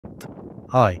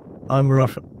Hi, I'm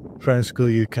Ross from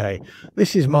School UK.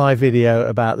 This is my video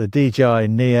about the DJI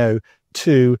Neo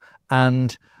 2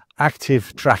 and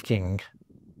active tracking.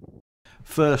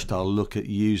 First, I'll look at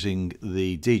using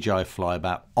the DJI Flybe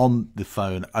app on the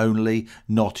phone only,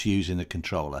 not using the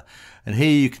controller. And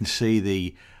here you can see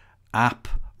the app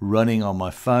running on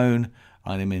my phone.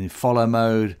 I'm in follow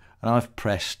mode and I've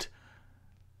pressed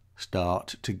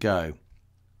start to go.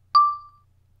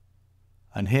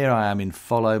 And here I am in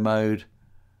follow mode.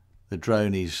 The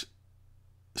drone is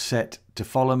set to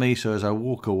follow me, so as I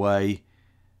walk away,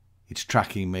 it's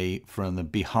tracking me from the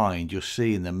behind. You'll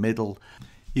see in the middle,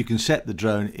 you can set the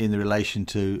drone in relation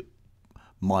to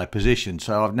my position.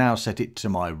 So I've now set it to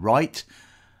my right,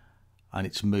 and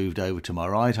it's moved over to my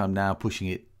right. I'm now pushing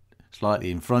it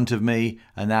slightly in front of me,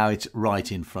 and now it's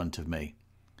right in front of me.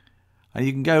 And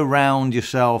you can go round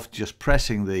yourself just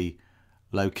pressing the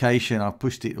location. I've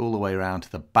pushed it all the way around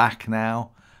to the back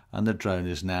now, and the drone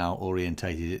is now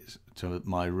orientated it to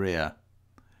my rear.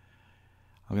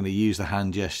 I'm going to use the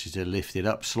hand gesture to lift it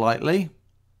up slightly.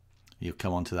 You'll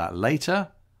come on to that later.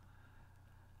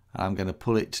 I'm going to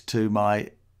pull it to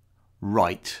my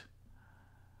right.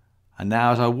 And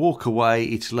now as I walk away,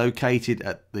 it's located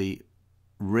at the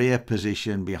rear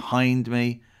position behind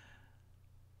me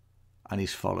and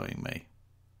is following me.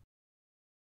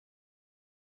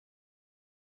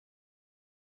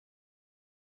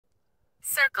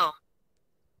 Circle,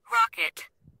 rocket,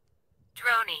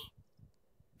 droney,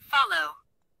 follow,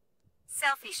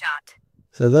 selfie shot.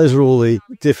 So those are all the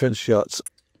different shots.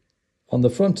 On the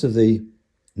front of the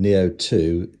Neo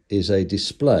 2 is a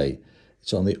display.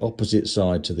 It's on the opposite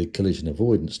side to the collision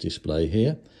avoidance display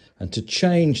here. And to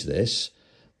change this,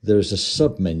 there is a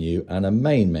sub-menu and a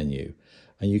main menu.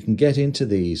 And you can get into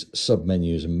these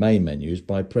sub-menus and main menus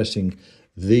by pressing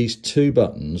these two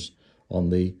buttons on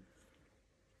the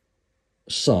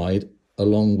side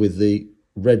along with the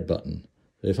red button.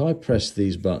 If I press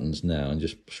these buttons now and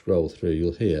just scroll through,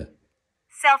 you'll hear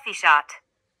Selfie shot,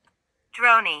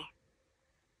 droney,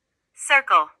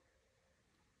 circle,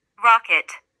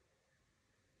 rocket,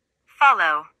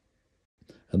 follow.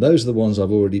 And those are the ones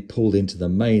I've already pulled into the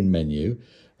main menu.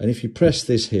 And if you press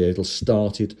this here, it'll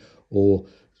start it or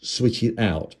switch it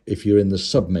out if you're in the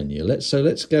sub menu.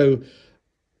 Let's go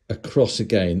across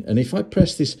again, and if I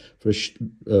press this for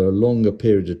a longer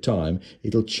period of time,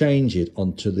 it'll change it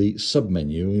onto the sub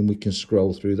menu and we can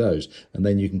scroll through those, and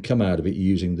then you can come out of it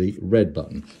using the red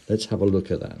button. Let's have a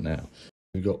look at that now.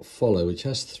 We've got follow, which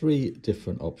has three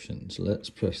different options. Let's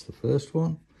press the first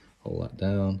one, hold that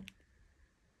down.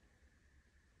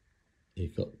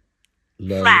 You've got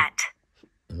low, flat,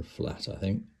 and flat, I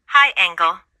think. High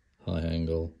angle, High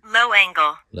angle, low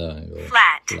angle, low angle,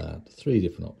 flat. flat. Three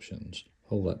different options.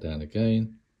 Hold that down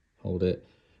again, hold it,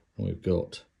 and we've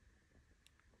got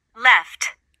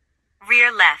left,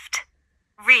 rear,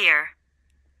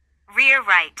 rear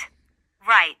right,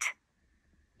 right.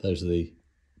 Those are the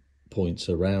points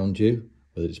around you,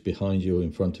 whether it's behind you or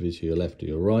in front of you, to your left or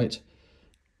your right.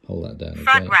 Hold that down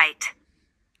Front again. right,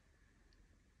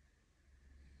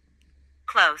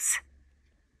 close,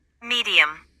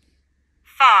 medium,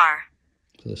 far.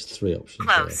 So there's three options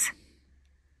close,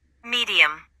 there.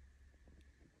 medium,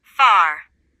 far.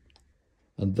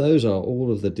 And those are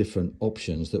all of the different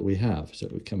options that we have. So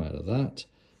we come out of that.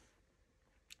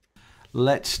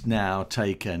 Let's now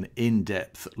take an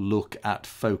in-depth look at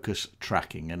focus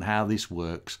tracking and how this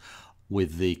works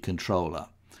with the controller.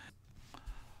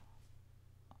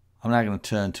 I'm now going to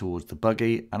turn towards the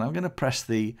Buggy and I'm going to press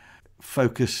the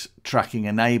focus tracking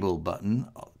enable button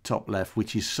top left,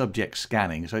 which is subject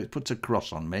scanning. So it puts a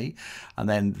cross on me, and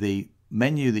then the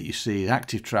menu that you see is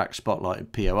Activetrack, Spotlight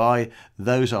and POI.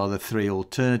 Those are the three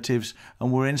alternatives,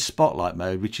 and we're in Spotlight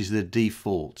mode, which is the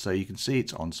default. So you can see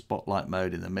it's on Spotlight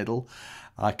mode in the middle.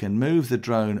 I can move the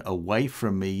drone away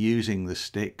from me using the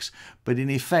sticks, but in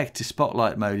effect the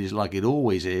Spotlight mode is like it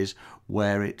always is,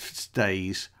 where it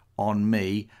stays on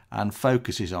me and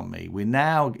focuses on me. We're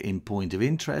now in point of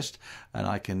interest, and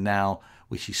I can now,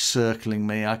 which is circling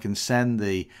me, I can send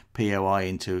the POI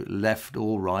into left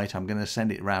or right. I'm going to send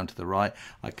it around to the right.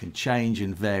 I can change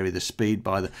and vary the speed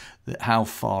by how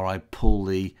far I pull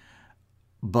the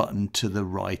button to the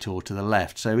right or to the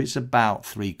left. So it's about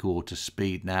 3/4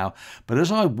 speed now. But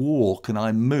as I walk and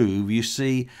I move, you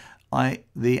see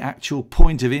the actual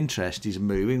point of interest is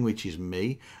moving, which is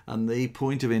me, and the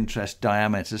point of interest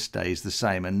diameter stays the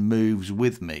same and moves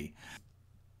with me.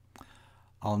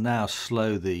 I'll now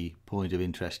slow the point of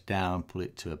interest down, pull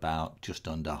it to about just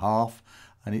under half,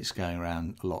 and it's going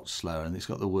around a lot slower, and it's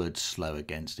got the word slow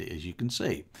against it, as you can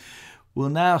see. We'll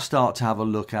now start to have a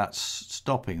look at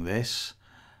stopping this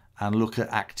and look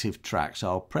at Activetrack. So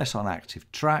I'll press on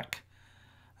Activetrack,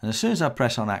 and as soon as I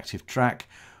press on Activetrack,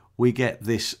 we get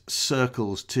this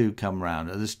circles to come round.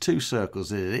 There's two circles,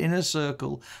 there's an inner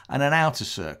circle and an outer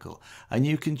circle, and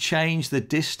you can change the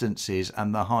distances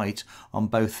and the height on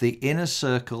both the inner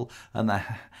circle and the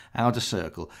outer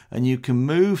circle, and you can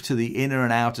move to the inner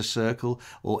and outer circle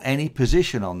or any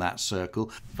position on that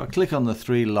circle. If I click on the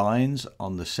three lines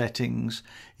on the settings,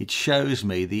 it shows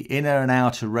me the inner and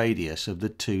outer radius of the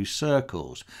two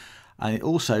circles, and it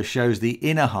also shows the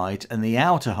inner height and the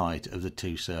outer height of the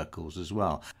two circles as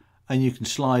well. And you can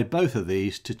slide both of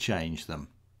these to change them.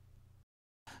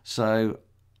 So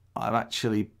I'm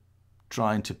actually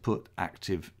trying to put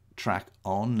Activetrack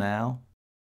on now.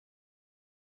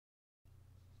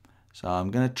 So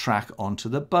I'm going to track onto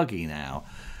the Buggy now.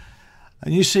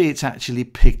 And you see it's actually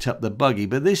picked up the Buggy,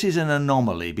 but this is an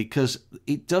anomaly because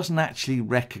it doesn't actually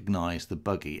recognize the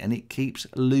Buggy and it keeps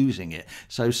losing it.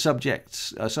 So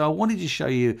I wanted to show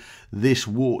you this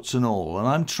warts and all, and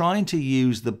I'm trying to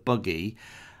use the Buggy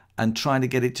and trying to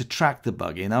get it to track the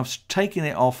Buggy, and I've taken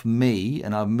it off me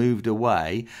and I've moved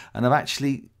away and I'm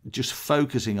actually just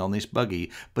focusing on this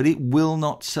Buggy, but it will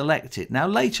not select it. Now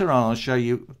later on I'll show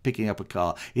you picking up a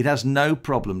car. It has no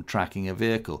problem tracking a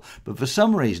vehicle, but for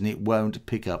some reason it won't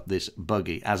pick up this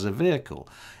Buggy as a vehicle.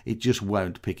 It just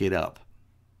won't pick it up.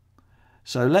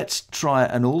 So let's try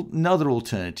another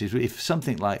alternative if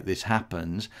something like this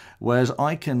happens, whereas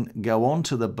I can go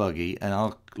onto the Buggy and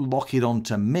I'll lock it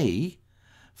onto me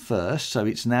first, so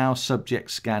it's now subject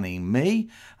scanning me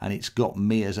and it's got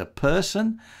me as a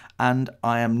person, and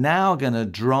I am now going to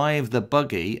drive the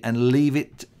Buggy and leave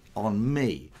it on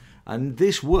me, and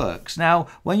this works. Now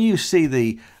when you see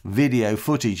the video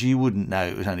footage you wouldn't know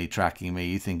it was only tracking me,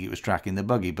 you think it was tracking the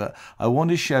Buggy, but I want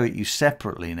to show it you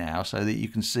separately now so that you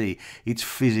can see it's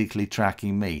physically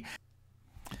tracking me.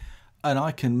 And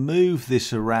I can move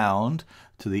this around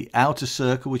to the outer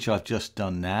circle, which I've just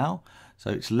done now. So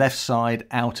it's left side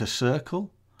outer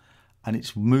circle, and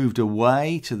it's moved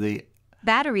away to the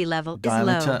battery level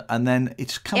diameter, is low. And then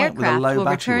it's come up with a Aircraft low will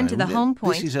battery return to the home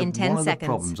point this is in 10 one of the seconds.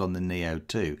 problems on the Neo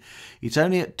 2. It's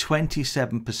only at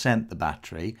 27% the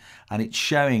battery, and it's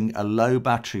showing a low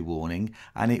battery warning,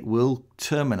 and it will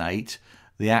terminate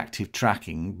the active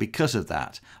tracking because of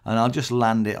that. And I'll just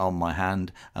land it on my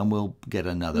hand and we'll get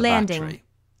another battery.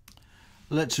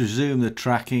 Let's resume the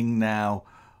tracking now.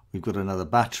 We've got another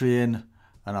battery in,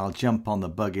 and I'll jump on the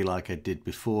Buggy like I did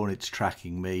before, and it's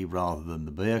tracking me rather than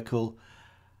the vehicle,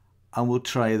 and we'll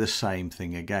try the same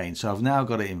thing again. So I've now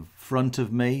got it in front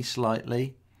of me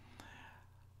slightly,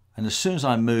 and as soon as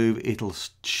I move it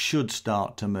should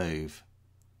start to move,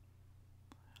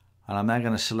 and I'm now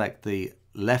going to select the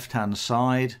left hand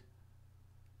side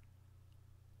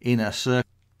inner circle.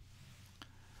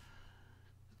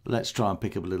 Let's try and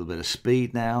pick up a little bit of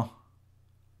speed now,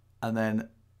 and then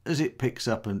as it picks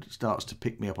up and starts to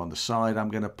pick me up on the side,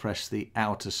 I'm going to press the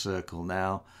outer circle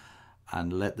now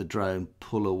and let the drone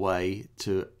pull away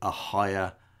to a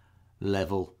higher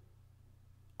level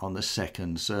on the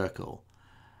second circle.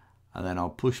 And then I'll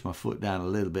push my foot down a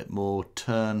little bit more,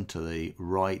 turn to the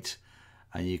right,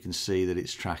 and you can see that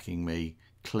it's tracking me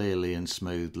clearly and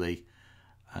smoothly.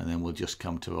 And then we'll just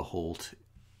come to a halt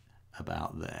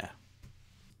about there.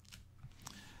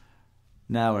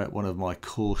 Now we're at one of my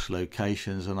course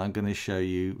locations, and I'm going to show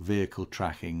you vehicle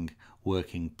tracking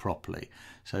working properly.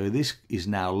 So this is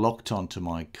now locked onto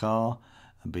my car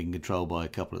and being controlled by a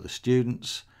couple of the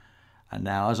students. And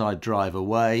now as I drive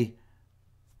away,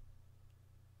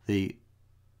 the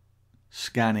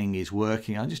scanning is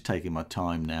working. I'm just taking my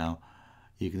time now.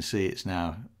 You can see it's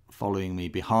now following me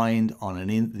behind on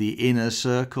the inner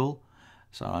circle.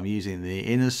 So I'm using the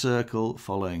inner circle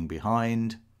following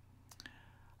behind.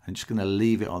 I'm just going to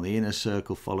leave it on the inner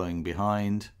circle following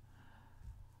behind.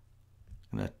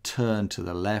 I'm going to turn to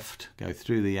the left, go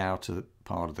through the outer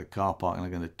part of the car park, and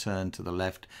I'm going to turn to the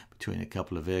left between a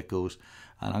couple of vehicles,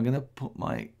 and I'm going to put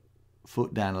my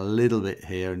foot down a little bit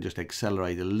here and just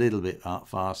accelerate a little bit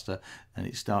faster, and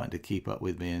it's starting to keep up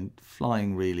with me and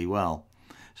flying really well.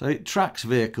 So it tracks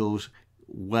vehicles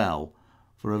well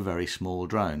for a very small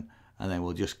drone, and then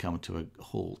we'll just come to a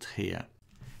halt here.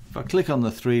 If I click on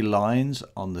the three lines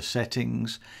on the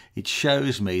settings, it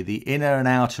shows me the inner and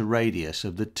outer radius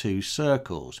of the two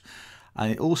circles,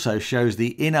 and it also shows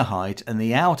the inner height and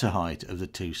the outer height of the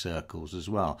two circles as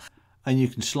well, and you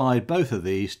can slide both of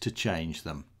these to change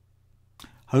them.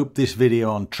 Hope this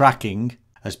video on tracking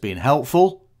has been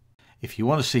helpful. If you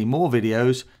want to see more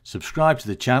videos, subscribe to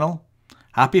the channel.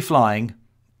 Happy flying.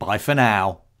 Bye for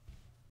now.